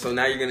follow them, so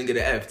now you're gonna get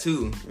an F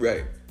too.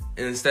 Right.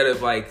 And instead of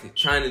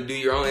trying to do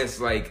your own,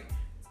 it's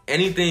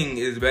anything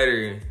is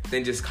better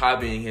than just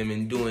copying him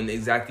and doing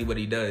exactly what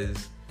he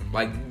does.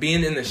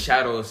 Being in the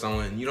shadow of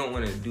someone, you don't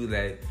want to do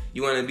that.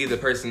 You want to be the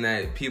person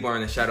that people are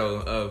in the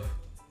shadow of.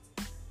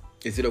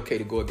 Is it okay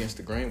to go against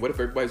the grain? What if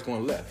everybody's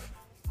going left?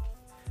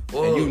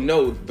 Well, and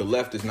the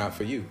left is not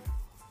for you.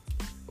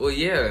 Well,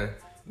 yeah.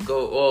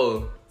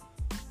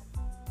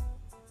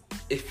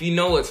 If you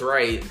know what's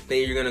right,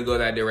 then you're going to go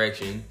that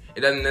direction.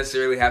 It doesn't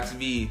necessarily have to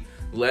be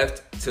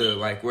left to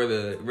where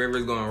the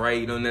river's going right.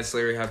 You don't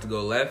necessarily have to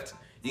go left.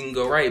 You can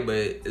go right,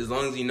 but as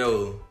long as you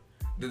know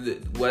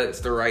what's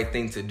the right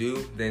thing to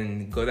do,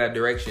 then go that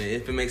direction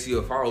if it makes you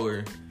a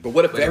follower. But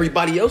what if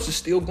everybody else is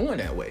still going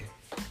that way?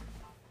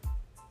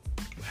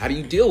 How do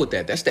you deal with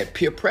that? That's that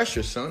peer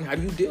pressure, son. How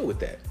do you deal with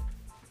that?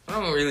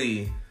 I don't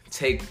really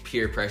take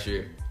peer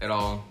pressure at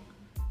all,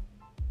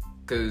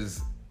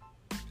 because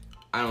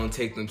I don't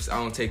take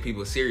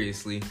people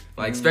seriously.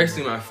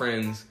 Especially my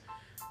friends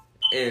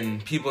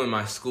and people in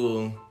my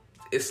school.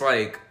 It's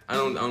I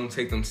don't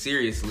take them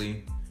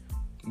seriously,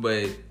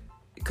 but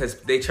because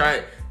they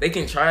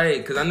can try,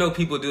 because I know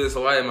people do this a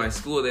lot in my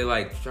school. They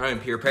try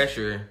and peer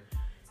pressure,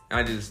 and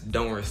I just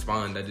don't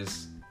respond.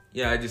 Because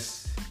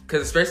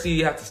especially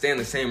you have to stay in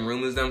the same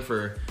room as them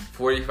for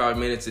 45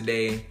 minutes a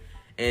day,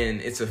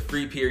 and it's a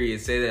free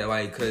period. Say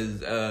that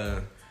because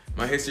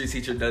my history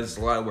teacher does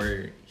this a lot,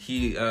 where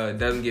he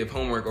doesn't give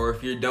homework, or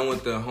if you're done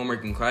with the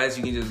homework in class,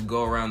 you can just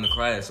go around the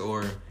class,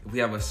 or if we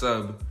have a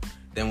sub,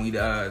 then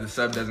the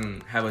sub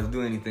doesn't have us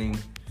do anything.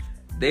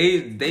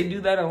 They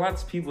do that a lot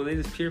to people. They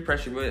just peer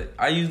pressure, but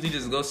I usually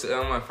just go sit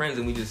down with my friends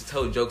and we just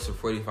tell jokes for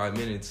 45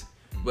 minutes.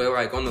 But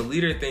on the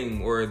leader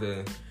thing or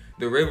the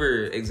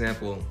river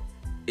example,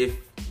 if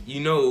you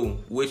know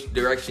which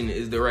direction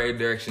is the right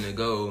direction to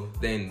go,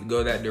 then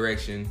go that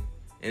direction.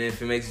 And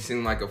if it makes you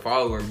seem like a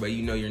follower, but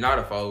you're not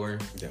a follower,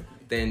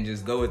 then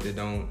just go with it.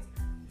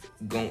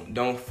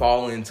 Don't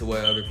fall into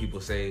what other people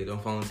say.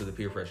 Don't fall into the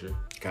peer pressure.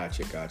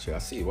 Gotcha. I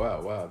see.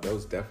 Wow. That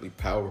was definitely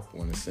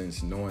powerful in a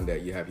sense, knowing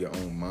that you have your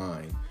own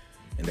mind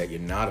and that you're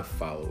not a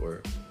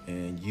follower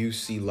and you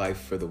see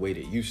life for the way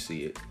that you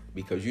see it.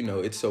 Because,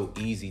 it's so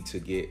easy to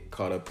get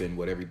caught up in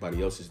what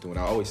everybody else is doing.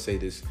 I always say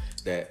this,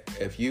 that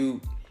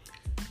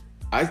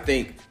I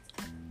think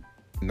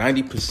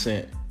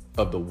 90%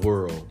 of the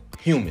world,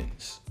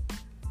 humans,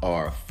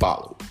 are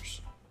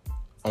followers.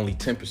 Only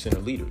 10%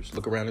 are leaders.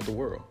 Look around at the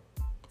world.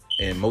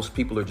 And most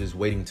people are just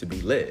waiting to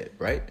be led,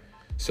 right?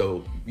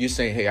 So you're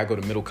saying, hey, I go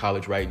to middle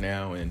college right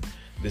now, and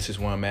this is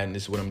where I'm at, and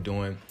this is what I'm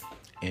doing.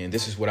 and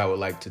this is what I would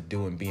like to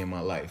do and be in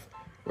my life,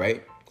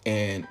 right?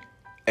 And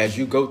as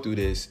you go through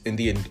this,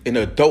 in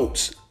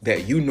adults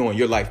that you know in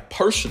your life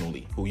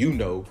personally, who you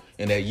know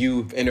and that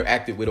you've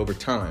interacted with over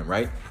time,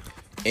 right?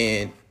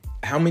 And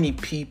how many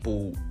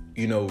people,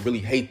 really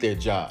hate their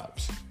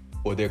jobs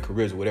or their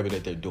careers or whatever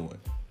that they're doing?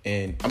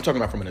 And I'm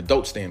talking about from an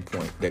adult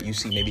standpoint that you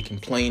see maybe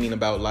complaining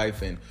about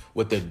life and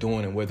what they're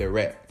doing and where they're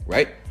at,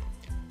 right?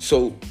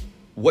 So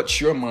what's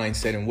your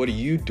mindset and what are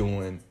you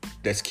doing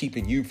that's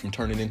keeping you from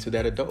turning into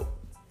that adult?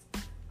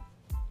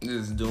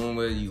 Just doing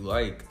what you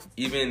like.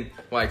 Even,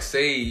 like,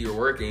 say you're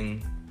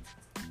working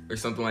or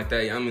something like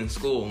that. I'm in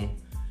school.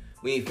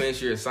 When you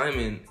finish your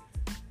assignment,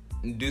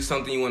 do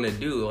something you want to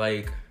do.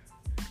 Like,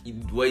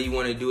 what you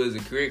want to do as a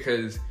career.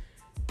 Because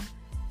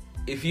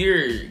if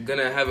you're going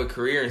to have a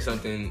career in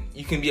something,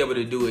 you can be able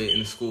to do it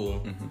in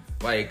school. Mm-hmm.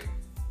 Like,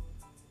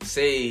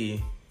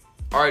 say,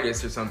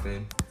 artist or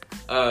something.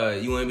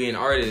 You want to be an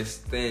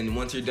artist, then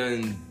once you're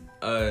done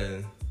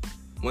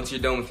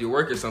with your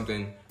work or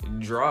something,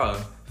 draw.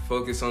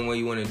 Focus on what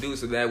you want to do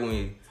so that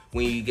when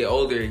you get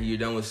older, you're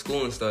done with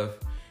school and stuff,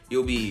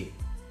 you'll be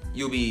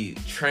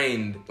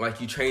trained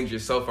like you trained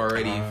yourself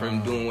already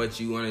from doing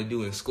what you want to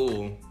do in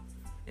school.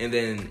 And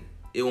then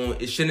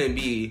it shouldn't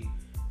be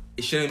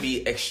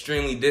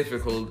extremely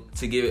difficult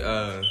to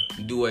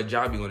do what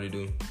job you want to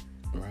do.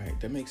 Right.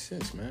 That makes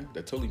sense, man.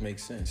 That totally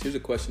makes sense. Here's a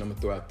question I'm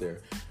gonna throw out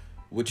there.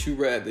 Would you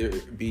rather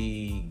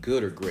be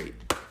good or great?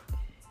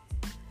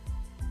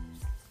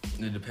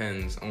 It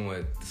depends on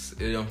what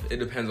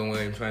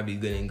I'm trying to be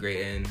good and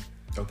great in.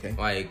 Okay.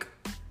 Like,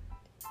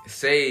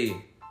 say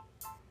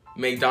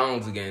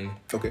McDonald's again.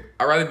 Okay.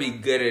 I'd rather be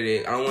good at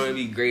it. I don't want to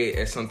be great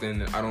at something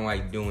that I don't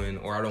like doing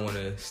or I don't want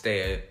to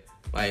stay at.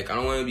 Like, I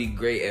don't want to be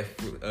great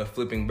at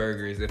flipping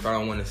burgers if I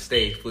don't want to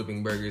stay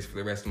flipping burgers for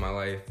the rest of my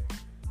life.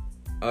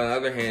 On the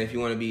other hand, if you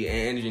want to be an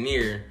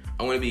engineer,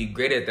 I want to be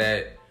great at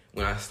that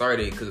when I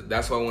started because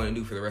that's what I want to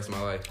do for the rest of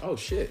my life. Oh,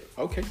 shit.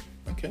 Okay.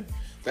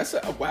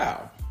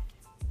 Wow.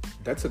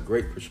 That's a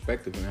great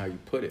perspective in how you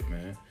put it,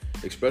 man.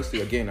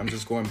 Especially, again, I'm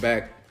just going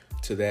back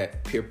to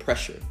that peer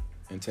pressure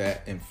and to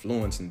that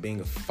influence and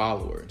being a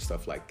follower and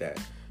stuff like that.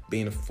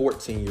 Being a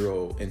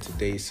 14-year-old in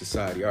today's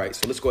society. All right,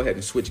 so let's go ahead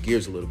and switch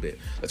gears a little bit.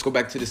 Let's go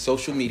back to the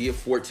social media,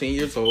 14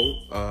 years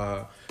old.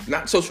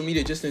 Not social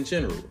media, just in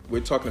general. We're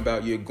talking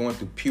about you're going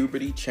through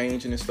puberty,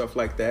 changing and stuff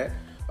like that.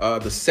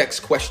 The sex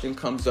question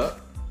comes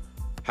up.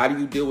 How do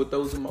you deal with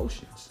those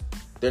emotions?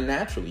 They're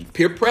naturally.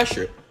 Peer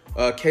pressure.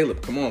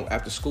 Caleb, come on.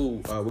 After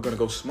school, we're going to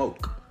go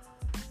smoke.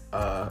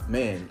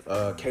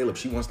 Caleb,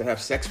 she wants to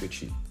have sex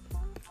with you.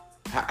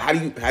 How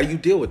do you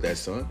deal with that,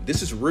 son?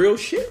 This is real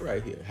shit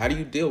right here. How do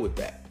you deal with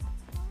that?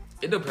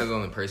 It depends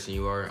on the person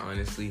you are,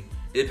 honestly.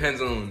 It depends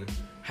on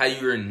how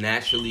you're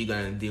naturally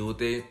going to deal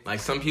with it. Like,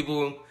 some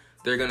people,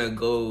 they're going to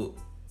go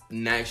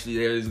naturally,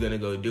 they're just going to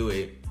go do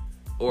it.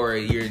 Or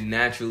you're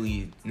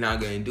naturally not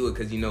going to do it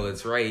because you know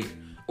it's right.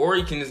 Or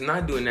you can just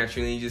not do it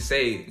naturally and you just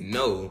say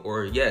no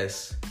or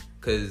yes.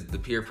 Because the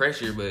peer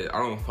pressure, but I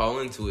don't fall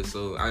into it,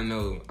 so I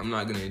know I'm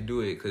not gonna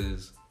do it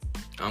because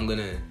I'm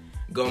gonna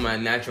go my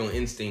natural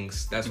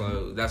instincts. That's what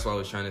I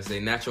was trying to say.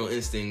 Natural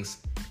instincts,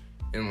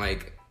 and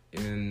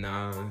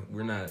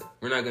we're not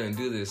gonna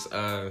do this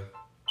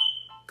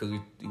because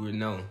we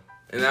know.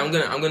 And I'm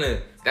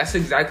gonna. That's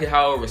exactly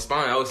how I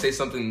respond. I would say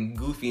something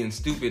goofy and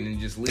stupid and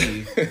just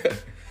leave.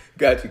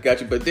 Got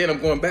you. But then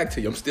I'm going back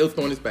to you. I'm still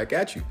throwing this back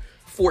at you.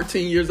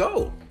 14 years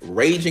old,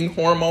 raging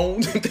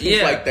hormones and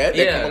things like that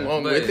come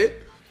along with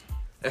it.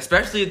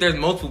 Especially if there's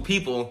multiple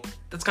people,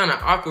 that's kind of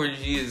awkward.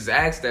 You just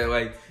ask that,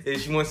 like,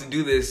 if she wants to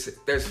do this,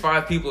 there's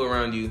 5 people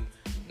around you.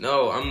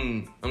 No,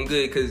 I'm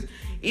good, because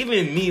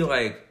even me,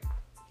 like,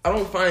 I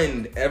don't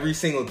find every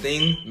single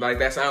thing like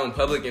that's out in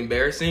public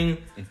embarrassing.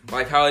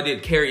 Like how I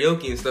did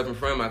karaoke and stuff in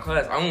front of my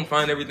class, I don't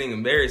find everything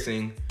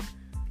embarrassing.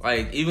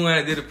 Like, even when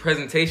I did a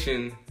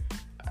presentation,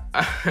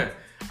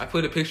 I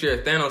put a picture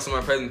of Thanos in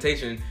my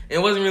presentation, and it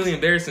wasn't really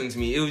embarrassing to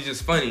me. It was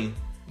just funny.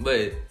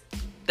 But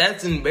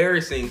that's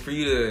embarrassing for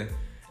you to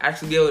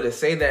actually be able to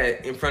say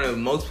that in front of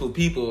multiple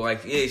people.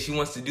 Like, yeah, she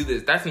wants to do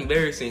this. That's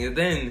embarrassing. And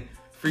then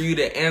for you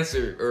to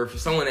answer, or for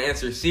someone to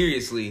answer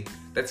seriously,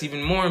 that's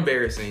even more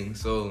embarrassing.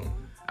 So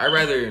I'd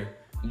rather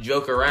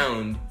joke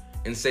around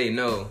and say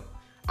no.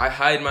 I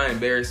hide my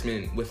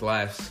embarrassment with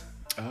laughs.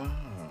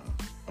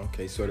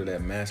 Okay, sort of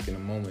that mask in the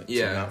moment.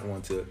 Yeah. To not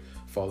want to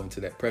fall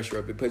into that pressure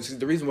of it. But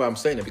the reason why I'm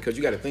saying it, because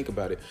you got to think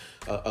about it.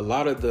 A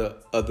lot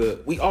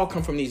of we all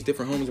come from these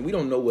different homes, and we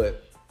don't know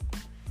what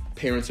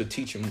parents are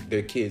teaching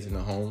their kids in the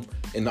home.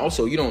 And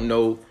also, you don't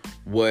know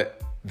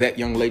what that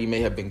young lady may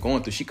have been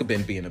going through. She could have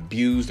been being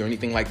abused or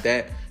anything like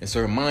that. And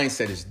so her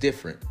mindset is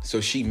different. So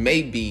she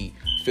may be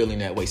feeling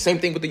that way. Same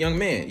thing with the young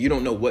man. You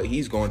don't know what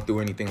he's going through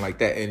or anything like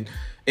that.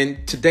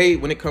 And today,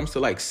 when it comes to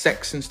like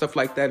sex and stuff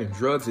like that and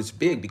drugs, it's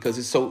big because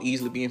it's so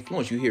easily be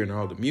influenced. You hear it in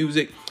all the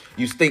music.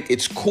 You think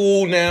it's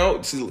cool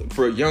now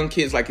for young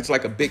kids. Like, it's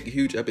like a big,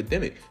 huge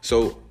epidemic.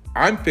 So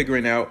I'm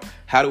figuring out,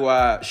 how do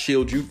I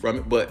shield you from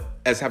it? But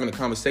as having a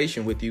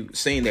conversation with you,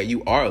 saying that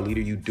you are a leader,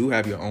 you do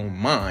have your own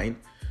mind,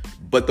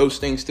 but those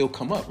things still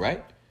come up,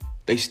 right?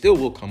 They still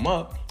will come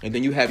up. And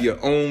then you have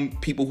your own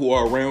people who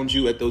are around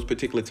you at those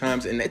particular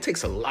times. And that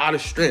takes a lot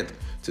of strength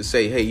to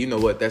say, hey, you know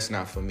what? That's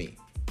not for me.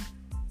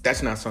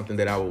 That's not something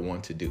that I would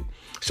want to do.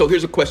 So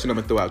here's a question I'm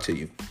going to throw out to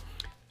you.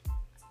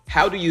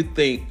 How do you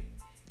think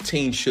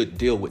teens should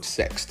deal with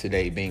sex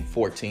today, being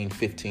 14,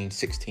 15,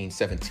 16,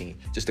 17?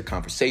 Just a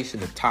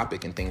conversation, a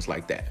topic, and things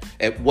like that.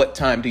 At what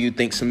time do you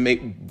think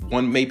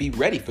one may be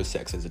ready for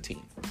sex as a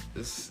teen?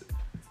 This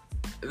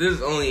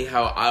is only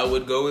how I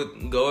would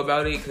go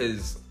about it,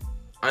 because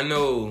I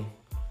know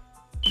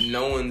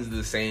no one's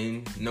the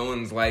same. No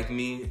one's like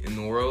me in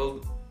the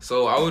world.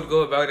 So I would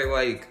go about it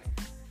like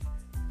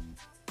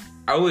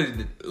I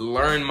would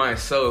learn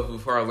myself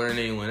before I learn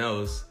anyone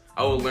else.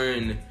 I would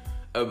learn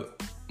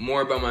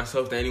more about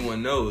myself than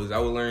anyone knows. I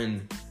would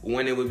learn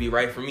when it would be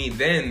right for me.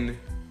 Then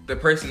the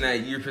person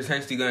that you're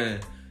potentially going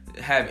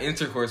to have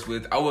intercourse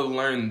with, I would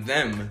learn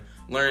them,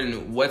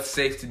 learn what's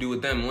safe to do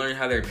with them, learn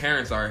how their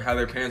parents are, how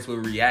their parents will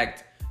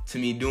react to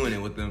me doing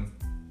it with them.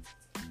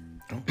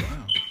 Oh,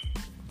 wow.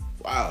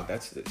 Wow,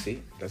 that's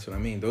what I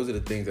mean. Those are the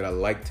things that I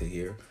like to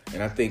hear.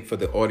 And I think for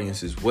the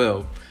audience as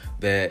well,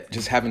 that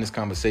just having this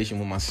conversation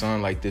with my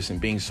son like this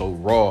and being so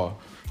raw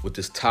with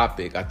this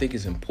topic, I think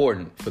is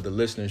important for the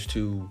listeners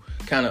to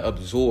kind of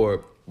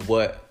absorb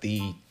what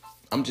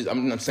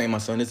I'm not saying my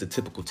son is a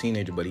typical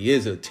teenager, but he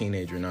is a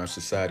teenager in our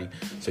society.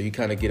 So you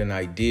kind of get an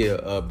idea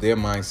of their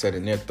mindset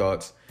and their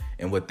thoughts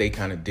and what they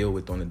kind of deal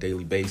with on a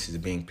daily basis,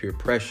 being peer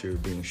pressure,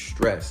 being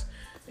stressed,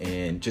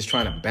 and just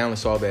trying to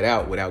balance all that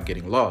out without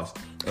getting lost.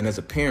 And as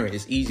a parent,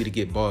 it's easy to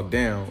get bogged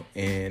down.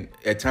 And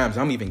at times,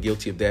 I'm even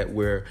guilty of that,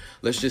 where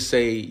let's just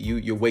say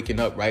you're waking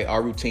up, right?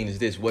 Our routine is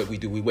this. What we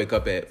do, we wake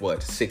up at,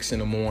 6 in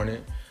the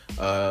morning.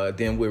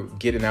 Then we're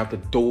getting out the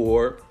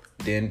door.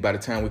 Then by the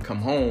time we come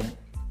home,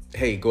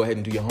 hey, go ahead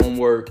and do your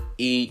homework,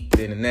 eat,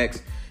 then the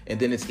next. And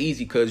then it's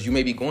easy because you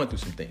may be going through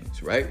some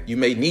things, right? You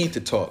may need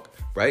to talk,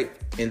 right?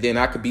 And then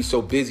I could be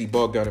so busy,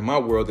 bogged down in my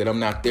world, that I'm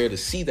not there to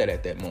see that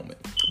at that moment.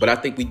 But I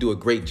think we do a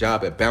great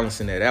job at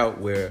balancing that out,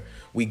 where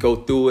we go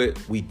through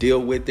it, we deal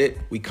with it,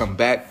 we come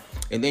back,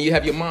 and then you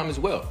have your mom as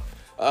well.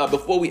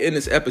 Before we end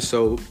this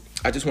episode,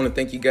 I just want to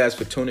thank you guys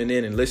for tuning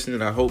in and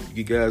listening. I hope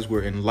you guys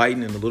were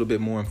enlightened and a little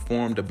bit more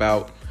informed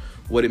about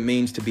what it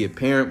means to be a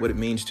parent, what it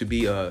means to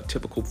be a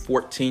typical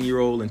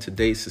 14-year-old in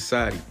today's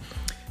society.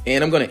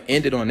 And I'm going to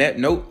end it on that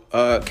note.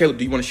 Caleb,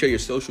 do you want to share your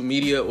social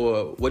media,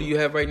 or what do you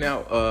have right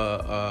now?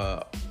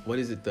 What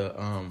is it?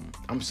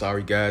 I'm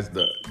sorry, guys.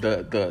 The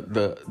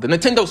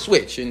Nintendo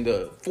Switch and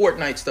the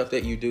Fortnite stuff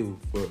that you do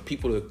for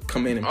people to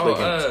come in and play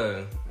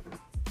games.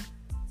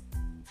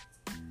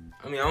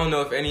 I mean, I don't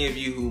know if any of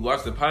you who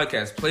watch the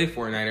podcast play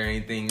Fortnite or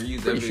anything, or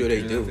use Pretty sure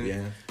they do,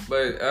 yeah.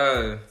 But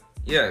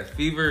yeah,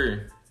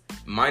 Fever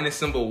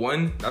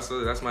 -1.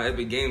 That's my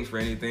Epic Games for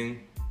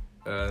anything.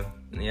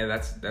 Yeah,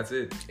 that's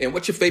it. And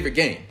what's your favorite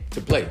game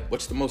to play?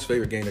 What's the most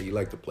favorite game that you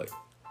like to play?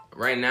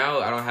 Right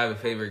now, I don't have a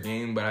favorite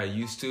game, but I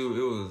used to.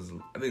 It was,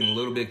 I think,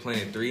 Little Big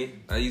Planet 3.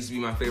 That used to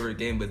be my favorite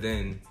game, but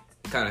then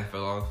it kind of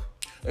fell off.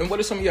 And what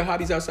are some of your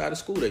hobbies outside of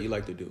school that you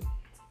like to do?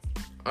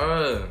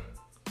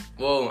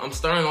 Well, I'm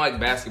starting to like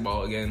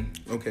basketball again.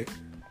 Okay.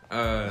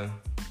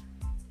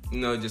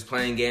 Just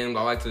playing games.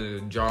 I like to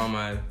draw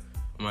on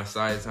my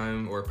side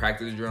time or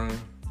practice drawing.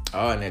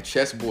 Oh, and that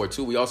chessboard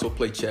too. We also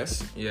play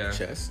chess. Yeah.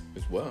 Chess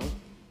as well.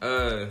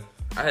 I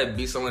had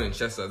beat someone in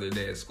chess the other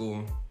day at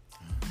school.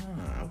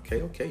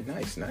 Okay.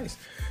 Nice.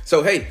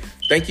 So, hey,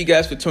 thank you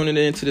guys for tuning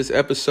in to this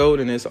episode.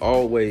 And as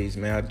always,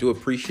 man, I do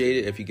appreciate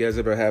it. If you guys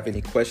ever have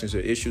any questions or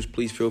issues,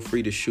 please feel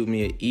free to shoot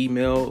me an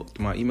email.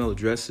 My email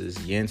address is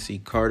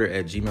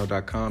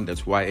yancycarter@gmail.com.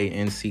 That's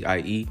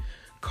YANCIE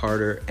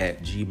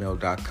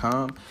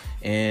Carter@gmail.com.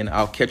 And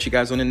I'll catch you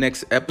guys on the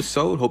next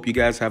episode. Hope you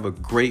guys have a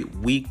great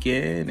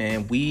weekend,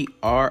 and we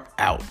are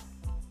out.